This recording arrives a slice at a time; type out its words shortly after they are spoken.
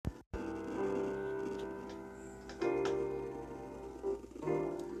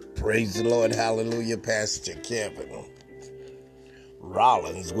Praise the Lord. Hallelujah. Pastor Kevin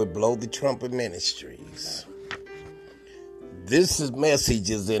Rollins with Blow the Trumpet Ministries. This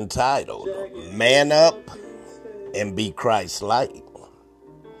message is entitled, Man Up and Be Christ-like.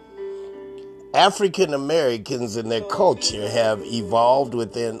 African Americans and their culture have evolved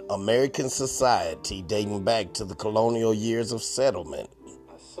within American society dating back to the colonial years of settlement,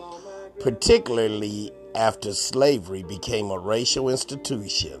 particularly after slavery became a racial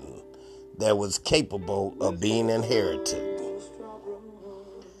institution that was capable of being inherited.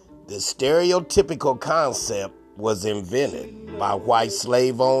 The stereotypical concept was invented by white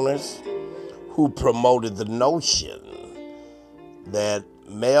slave owners who promoted the notion that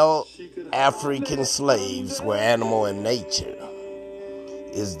male African slaves were animal in nature.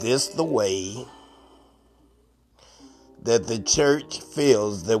 Is this the way that the church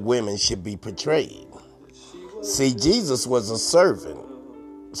feels that women should be portrayed? See, Jesus was a servant,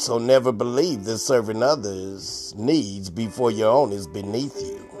 so never believe that serving others' needs before your own is beneath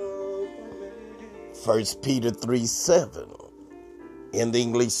you. 1 Peter 3:7 in the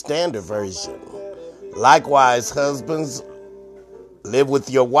English Standard Version. Likewise, husbands, live with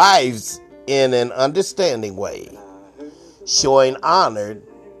your wives in an understanding way, showing honor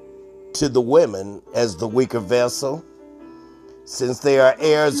to the women as the weaker vessel, since they are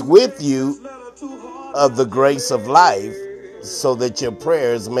heirs with you of the grace of life, so that your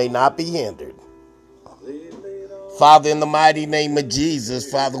prayers may not be hindered. Father, in the mighty name of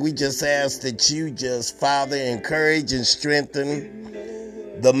Jesus, Father, we just ask that you just, Father, encourage and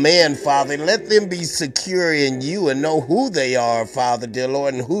strengthen the men, Father. Let them be secure in you and know who they are, Father, dear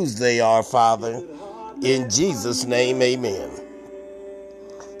Lord, and whose they are, Father. In Jesus' name, amen.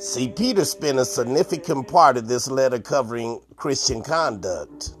 See, Peter spent a significant part of this letter covering Christian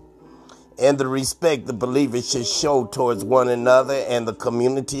conduct and the respect the believers should show towards one another and the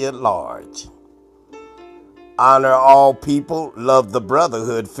community at large. Honor all people, love the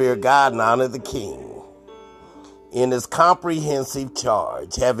brotherhood, fear God, and honor the king. In his comprehensive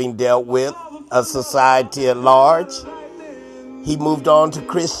charge, having dealt with a society at large, he moved on to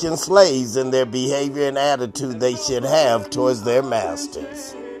Christian slaves and their behavior and attitude they should have towards their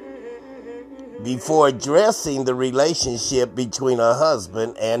masters. Before addressing the relationship between a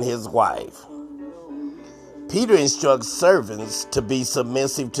husband and his wife, Peter instructs servants to be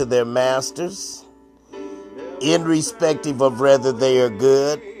submissive to their masters, irrespective of whether they are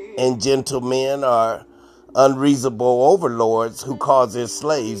good and gentle men or unreasonable overlords who cause their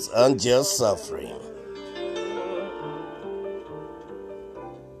slaves unjust suffering.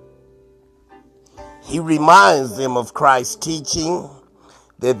 He reminds them of Christ's teaching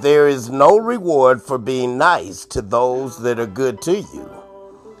that there is no reward for being nice to those that are good to you.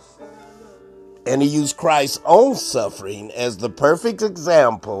 And he used Christ's own suffering as the perfect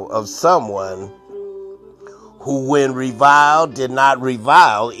example of someone who, when reviled, did not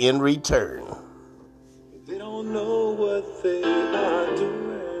revile in return. They don't know what they are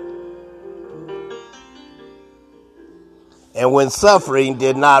doing. And when suffering,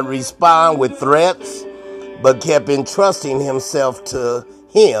 did not respond with threats, but kept entrusting himself to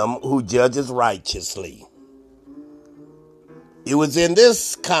him who judges righteously. It was in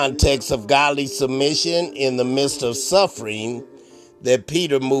this context of godly submission in the midst of suffering that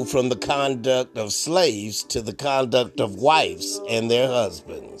Peter moved from the conduct of slaves to the conduct of wives and their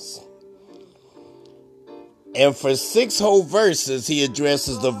husbands. And for 6 whole verses, he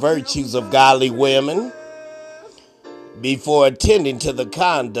addresses the virtues of godly women before attending to the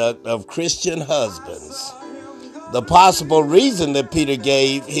conduct of Christian husbands. The possible reason that Peter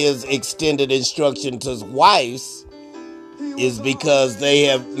gave his extended instruction to his wives is because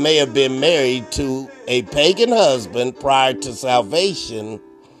they may have been married to a pagan husband prior to salvation,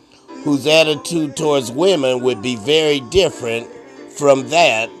 whose attitude towards women would be very different from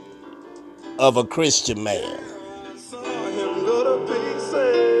that of a Christian man.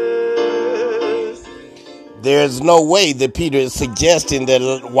 There's no way that Peter is suggesting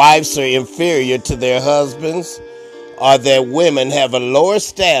that wives are inferior to their husbands or that women have a lower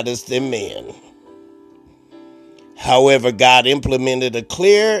status than men. However, God implemented a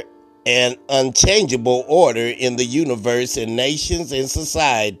clear and unchangeable order in the universe, in nations and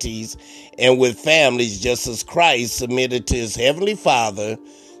societies, and with families, just as Christ submitted to his heavenly Father.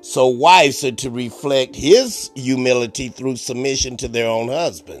 So wives are to reflect his humility through submission to their own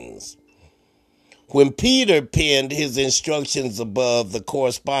husbands. When Peter penned his instructions above the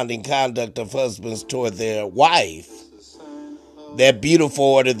corresponding conduct of husbands toward their wife, that beautiful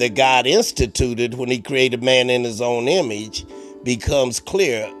order that God instituted when he created man in his own image becomes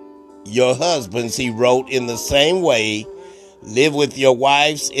clear. Your husbands, he wrote, in the same way, Live with your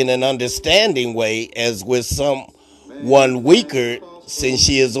wives in an understanding way as with someone weaker, since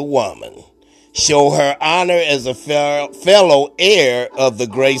she is a woman. Show her honor as a fellow heir of the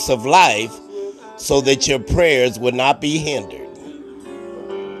grace of life, so that your prayers will not be hindered.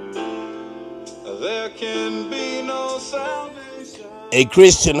 There can be no salvation. A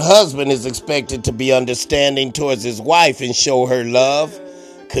Christian husband is expected to be understanding towards his wife and show her love,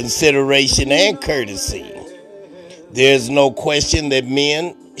 consideration, and courtesy. There's no question that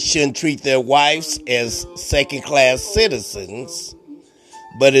men shouldn't treat their wives as second-class citizens,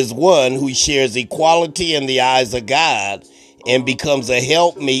 but as one who shares equality in the eyes of God and becomes a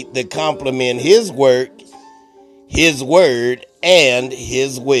helpmeet that complements his work, his word, and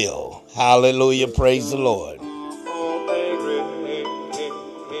his will. Hallelujah. Praise the Lord.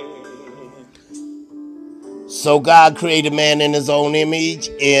 So God created man in his own image.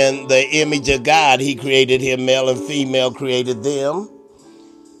 In the image of God, he created him, male and female created them.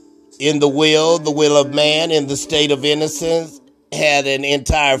 In the will of man, in the state of innocence, had an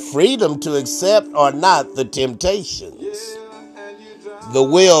entire freedom to accept or not the temptations. The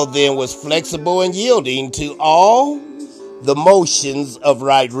will then was flexible and yielding to all the motions of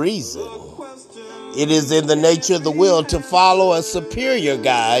right reason. It is in the nature of the will to follow a superior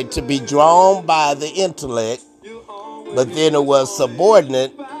guide, to be drawn by the intellect, but then it was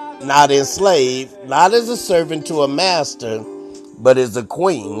subordinate, not enslaved, not as a servant to a master, but as a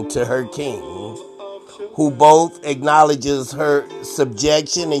queen to her king, who both acknowledges her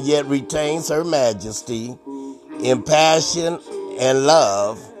subjection and yet retains her majesty in passion and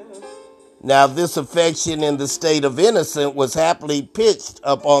love. Now this affection in the state of innocence was happily pitched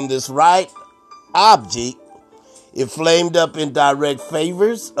upon this right object. It flamed up in direct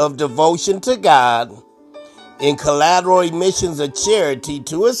favors of devotion to God, in collateral emissions of charity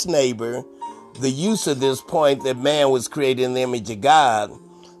to its neighbor. The use of this point that man was created in the image of God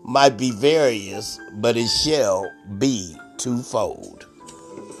might be various, but it shall be twofold.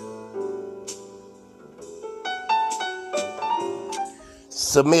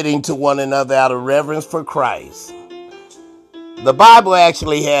 Submitting to one another out of reverence for Christ. The Bible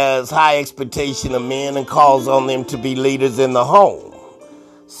actually has high expectation of men and calls on them to be leaders in the home.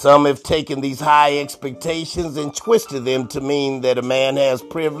 Some have taken these high expectations and twisted them to mean that a man has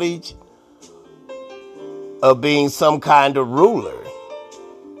privilege of being some kind of ruler.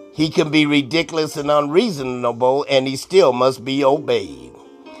 He can be ridiculous and unreasonable, and he still must be obeyed.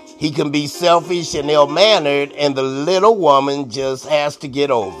 He can be selfish and ill-mannered, and the little woman just has to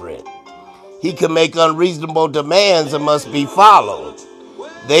get over it. He can make unreasonable demands and must be followed.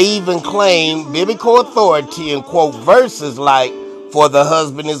 They even claim biblical authority and quote verses like, "For the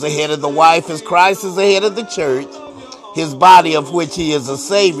husband is the head of the wife as Christ is the head of the church, his body of which he is a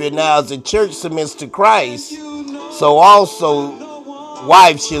savior." Now as the church submits to Christ, so also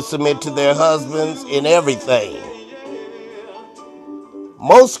wives should submit to their husbands in everything.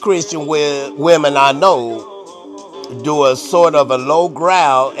 Most Christian women I know do a sort of a low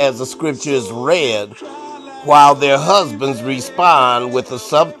growl as the scripture is read, while their husbands respond with a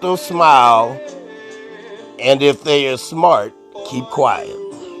subtle smile, and if they are smart, keep quiet.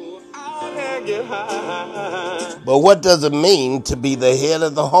 But what does it mean to be the head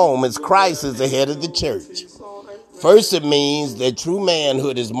of the home as Christ is the head of the church? First, it means that true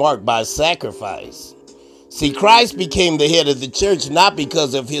manhood is marked by sacrifice. See, Christ became the head of the church not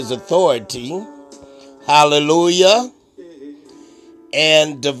because of his authority, hallelujah,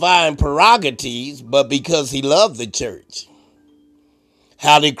 and divine prerogatives, but because he loved the church.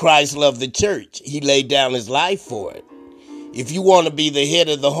 How did Christ love the church? He laid down his life for it. If you want to be the head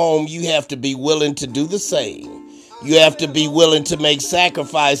of the home, you have to be willing to do the same. You have to be willing to make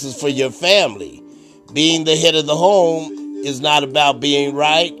sacrifices for your family. Being the head of the home is not about being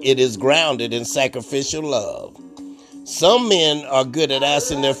right. It is grounded in sacrificial love. Some men are good at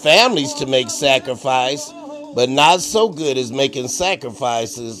asking their families to make sacrifice, but not so good as making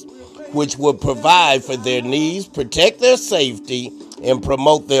sacrifices which will provide for their needs, protect their safety, and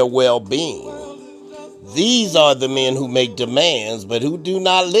promote their well-being. These are the men who make demands, but who do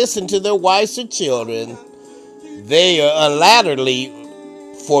not listen to their wives or children. They unilaterally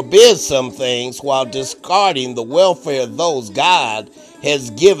forbid some things while discarding the welfare of those God has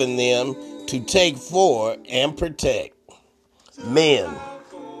given them to take for and protect. Men,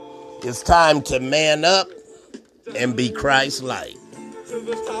 it's time to man up and be Christ-like.